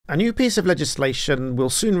A new piece of legislation will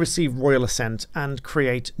soon receive royal assent and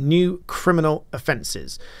create new criminal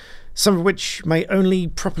offences, some of which may only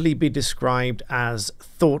properly be described as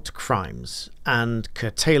thought crimes and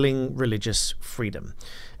curtailing religious freedom.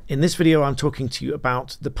 In this video, I'm talking to you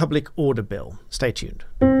about the Public Order Bill. Stay tuned.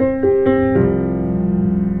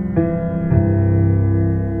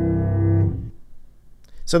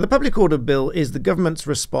 So the Public Order Bill is the government's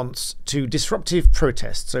response to disruptive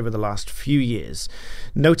protests over the last few years,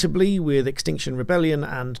 notably with Extinction Rebellion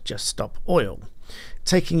and Just Stop Oil.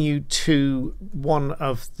 Taking you to one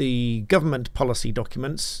of the government policy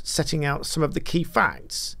documents setting out some of the key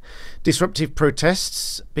facts. Disruptive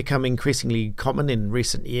protests become increasingly common in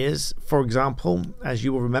recent years. For example, as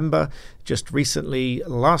you will remember, just recently,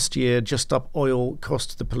 last year, Just Stop Oil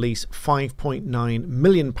cost the police £5.9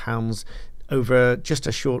 million over just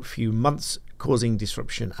a short few months, causing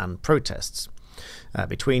disruption and protests.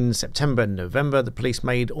 Between September and November, the police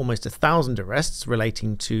made almost 1,000 arrests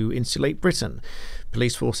relating to Insulate Britain.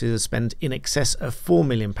 Police forces spent in excess of £4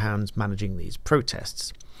 million managing these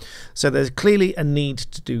protests. So there's clearly a need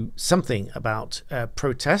to do something about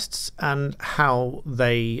protests and how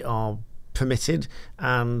they are permitted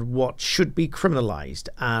and what should be criminalised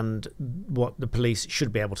and what the police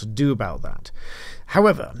should be able to do about that.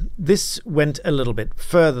 However, this went a little bit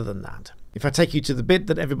further than that. If I take you to the bit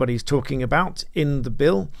that everybody's talking about in the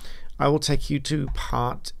bill, I will take you to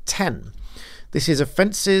part 10. This is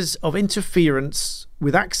offences of interference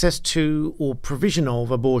with access to or provision of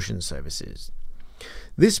abortion services.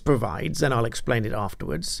 This provides, and I'll explain it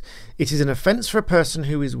afterwards, it is an offence for a person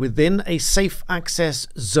who is within a safe access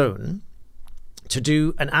zone to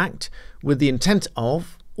do an act with the intent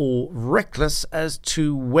of, or reckless as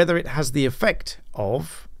to whether it has the effect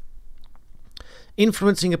of,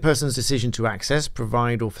 influencing a person's decision to access,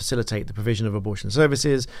 provide or facilitate the provision of abortion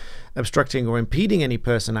services, obstructing or impeding any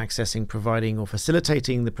person accessing, providing or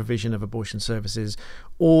facilitating the provision of abortion services,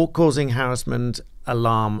 or causing harassment,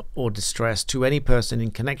 alarm or distress to any person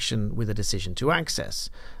in connection with a decision to access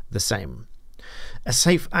the same. A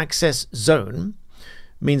safe access zone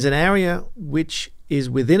means an area which is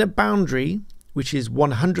within a boundary which is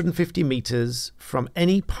 150 meters from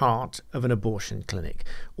any part of an abortion clinic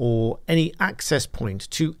or any access point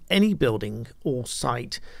to any building or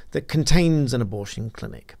site that contains an abortion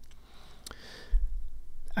clinic.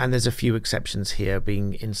 And there's a few exceptions here,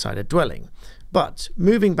 being inside a dwelling. But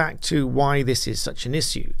moving back to why this is such an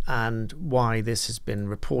issue and why this has been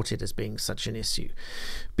reported as being such an issue,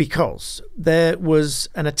 because there was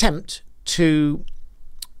an attempt to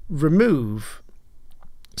remove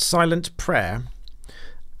silent prayer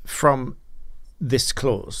from this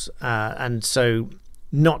clause, and so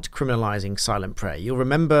not criminalising silent prayer. You'll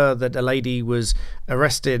remember that a lady was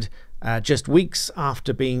arrested just weeks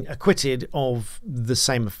after being acquitted of the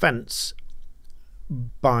same offence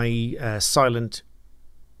by silent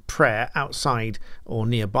prayer outside or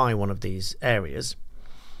nearby one of these areas,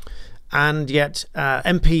 and yet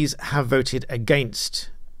MPs have voted against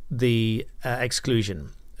the exclusion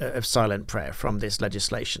of silent prayer from this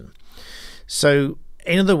legislation. So,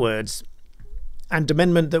 in other words, an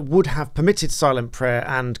amendment that would have permitted silent prayer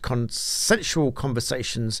and consensual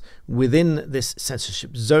conversations within this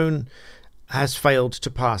censorship zone has failed to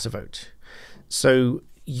pass a vote. So,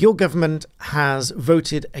 your government has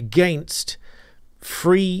voted against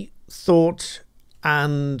free thought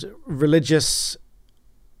and religious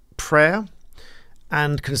prayer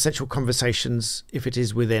and consensual conversations if it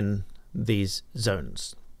is within these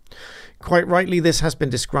zones. Quite rightly, this has been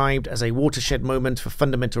described as a watershed moment for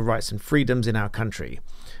fundamental rights and freedoms in our country.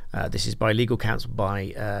 This is by legal counsel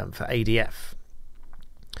for ADF.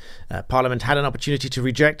 Parliament had an opportunity to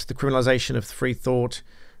reject the criminalisation of free thought,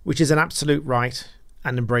 which is an absolute right,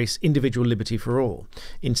 and embrace individual liberty for all.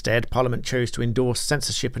 Instead, Parliament chose to endorse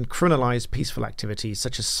censorship and criminalise peaceful activities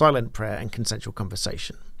such as silent prayer and consensual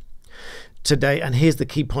conversation. Today, and here's the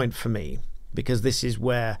key point for me, because this is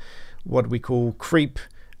where what we call creep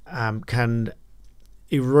can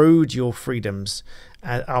erode your freedoms.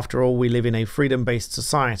 After all, we live in a freedom-based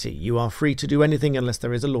society. You are free to do anything unless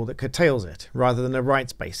there is a law that curtails it, rather than a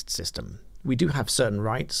rights-based system. We do have certain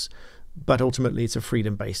rights, but ultimately it's a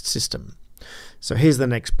freedom-based system. So here's the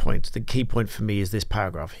next point. The key point for me is this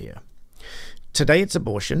paragraph here. Today it's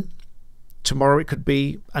abortion. Tomorrow it could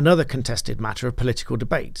be another contested matter of political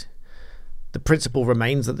debate. The principle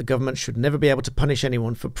remains that the government should never be able to punish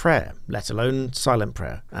anyone for prayer, let alone silent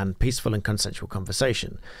prayer and peaceful and consensual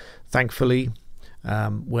conversation. Thankfully,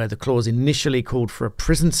 where the clause initially called for a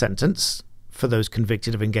prison sentence for those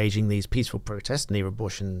convicted of engaging these peaceful protests near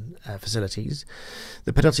abortion facilities,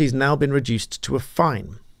 the penalty has now been reduced to a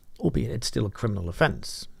fine, albeit it's still a criminal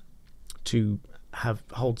offence. to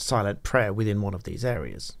hold silent prayer within one of these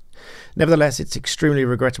areas. Nevertheless, it's extremely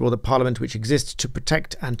regrettable that Parliament, which exists to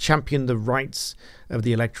protect and champion the rights of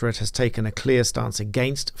the electorate, has taken a clear stance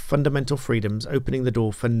against fundamental freedoms, opening the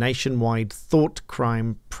door for nationwide thought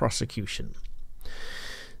crime prosecution.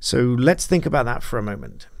 So let's think about that for a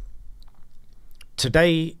moment.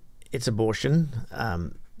 Today, it's abortion,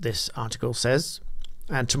 this article says,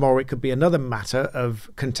 and tomorrow it could be another matter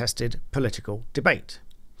of contested political debate.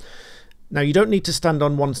 Now, you don't need to stand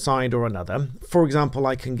on one side or another. For example,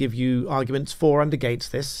 I can give you arguments for and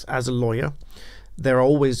against this as a lawyer. There are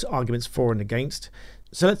always arguments for and against.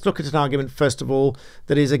 So let's look at an argument, first of all,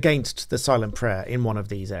 that is against the silent prayer in one of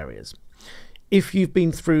these areas. If you've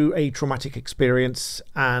been through a traumatic experience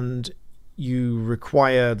and you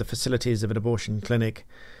require the facilities of an abortion clinic,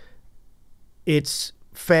 it's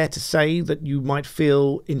fair to say that you might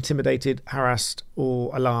feel intimidated, harassed,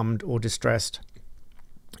 or alarmed or distressed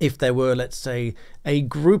if there were, let's say, a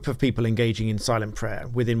group of people engaging in silent prayer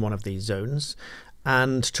within one of these zones,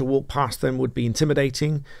 and to walk past them would be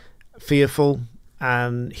intimidating, fearful,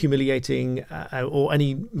 and humiliating, or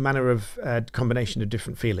any manner of combination of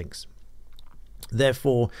different feelings.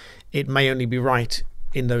 Therefore, it may only be right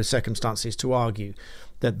in those circumstances to argue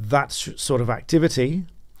that that sort of activity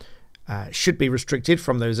should be restricted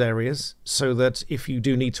from those areas, so that if you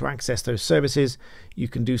do need to access those services, you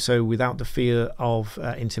can do so without the fear of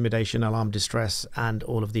intimidation, alarm, distress, and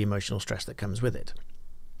all of the emotional stress that comes with it.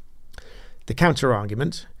 The counter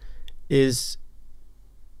argument is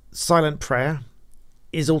silent prayer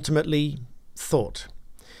is ultimately thought.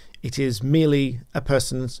 It is merely a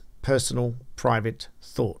person's personal, private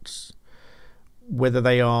thoughts. Whether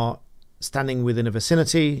they are standing within a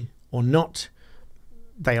vicinity or not,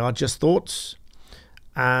 they are just thoughts,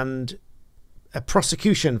 and a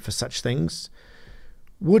prosecution for such things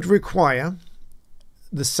would require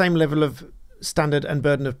the same level of standard and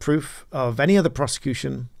burden of proof of any other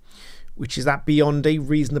prosecution, which is that beyond a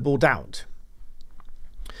reasonable doubt.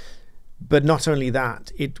 But not only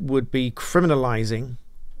that, it would be criminalizing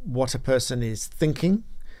what a person is thinking,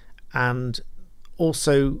 and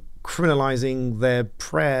also criminalizing their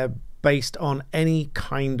prayer based on any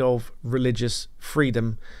kind of religious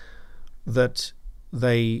freedom that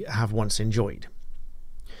they have once enjoyed.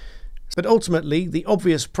 But ultimately, the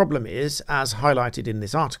obvious problem is, as highlighted in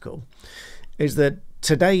this article, is that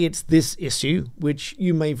today it's this issue which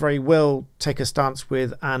you may very well take a stance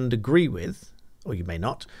with and agree with, or you may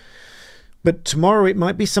not, but tomorrow it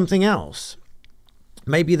might be something else.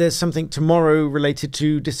 Maybe there's something tomorrow related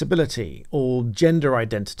to disability or gender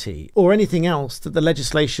identity or anything else that the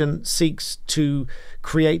legislation seeks to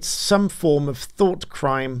create some form of thought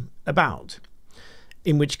crime about,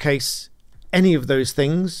 in which case any of those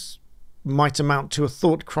things might amount to a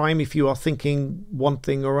thought crime if you are thinking one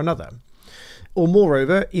thing or another. Or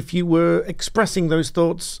moreover, if you were expressing those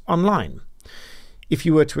thoughts online. If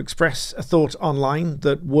you were to express a thought online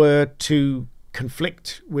that were to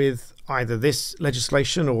conflict with either this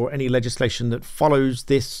legislation or any legislation that follows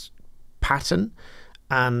this pattern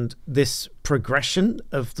and this progression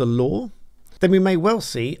of the law, then we may well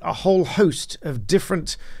see a whole host of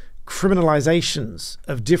different criminalizations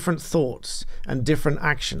of different thoughts and different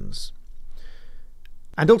actions.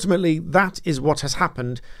 And ultimately, that is what has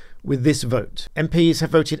happened with this vote. MPs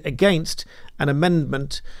have voted against an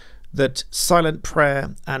amendment that silent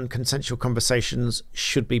prayer and consensual conversations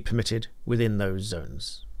should be permitted within those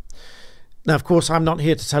zones. Now, of course, I'm not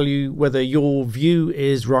here to tell you whether your view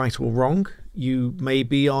is right or wrong. You may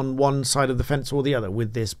be on one side of the fence or the other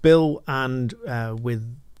with this bill and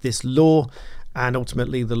with this law, and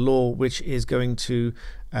ultimately the law which is going to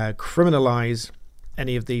criminalize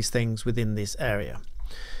any of these things within this area.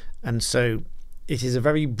 And so it is a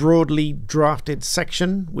very broadly drafted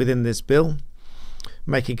section within this bill,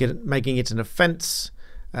 making it an offence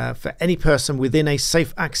for any person within a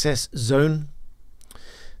safe access zone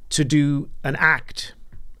to do an act,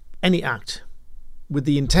 any act, with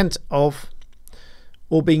the intent of,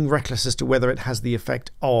 or being reckless as to whether it has the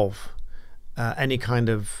effect of, any kind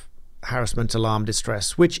of harassment, alarm,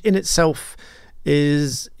 distress, which in itself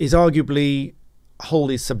is arguably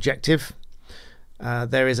wholly subjective.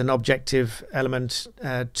 There is an objective element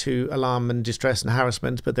to alarm and distress and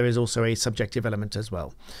harassment, but there is also a subjective element as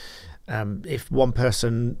well. If one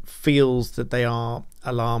person feels that they are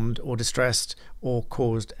alarmed or distressed or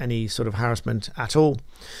caused any sort of harassment at all,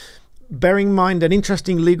 bearing in mind an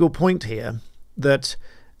interesting legal point here, that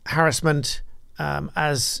harassment,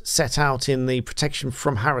 as set out in the Protection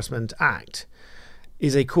from Harassment Act,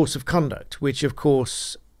 is a course of conduct, which of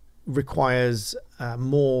course requires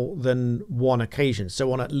more than one occasion,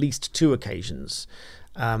 so on at least two occasions.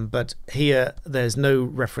 But here there's no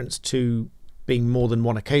reference to being more than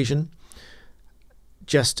one occasion,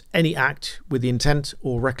 just any act with the intent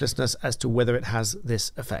or recklessness as to whether it has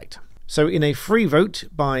this effect. So in a free vote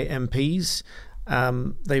by MPs,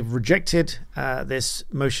 they've rejected this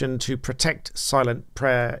motion to protect silent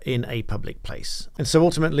prayer in a public place. And so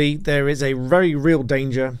ultimately there is a very real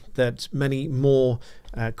danger that many more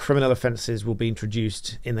criminal offences will be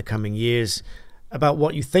introduced in the coming years about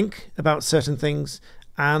what you think about certain things.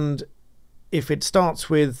 And if it starts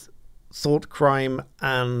with thought crime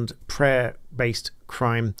and prayer-based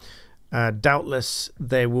crime, doubtless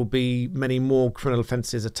there will be many more criminal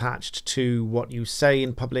offences attached to what you say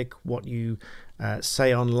in public, what you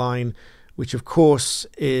say online, which of course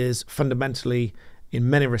is fundamentally, in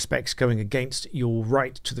many respects, going against your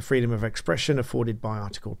right to the freedom of expression afforded by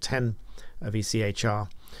Article 10 of ECHR.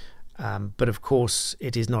 But of course,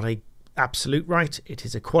 it is not a absolute right. It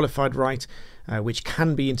is a qualified right, which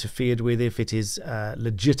can be interfered with if it is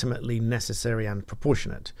legitimately necessary and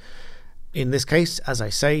proportionate. In this case, as I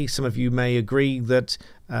say, some of you may agree that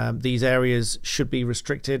these areas should be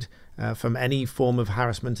restricted from any form of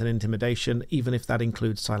harassment and intimidation, even if that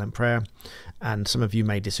includes silent prayer, and some of you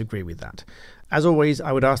may disagree with that. As always,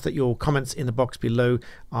 I would ask that your comments in the box below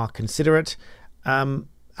are considerate, and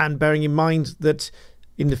bearing in mind that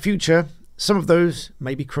in the future, some of those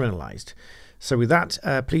may be criminalized. So with that,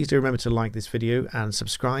 please do remember to like this video and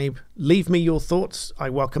subscribe. Leave me your thoughts. I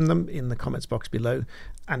welcome them in the comments box below.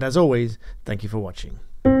 And as always, thank you for watching.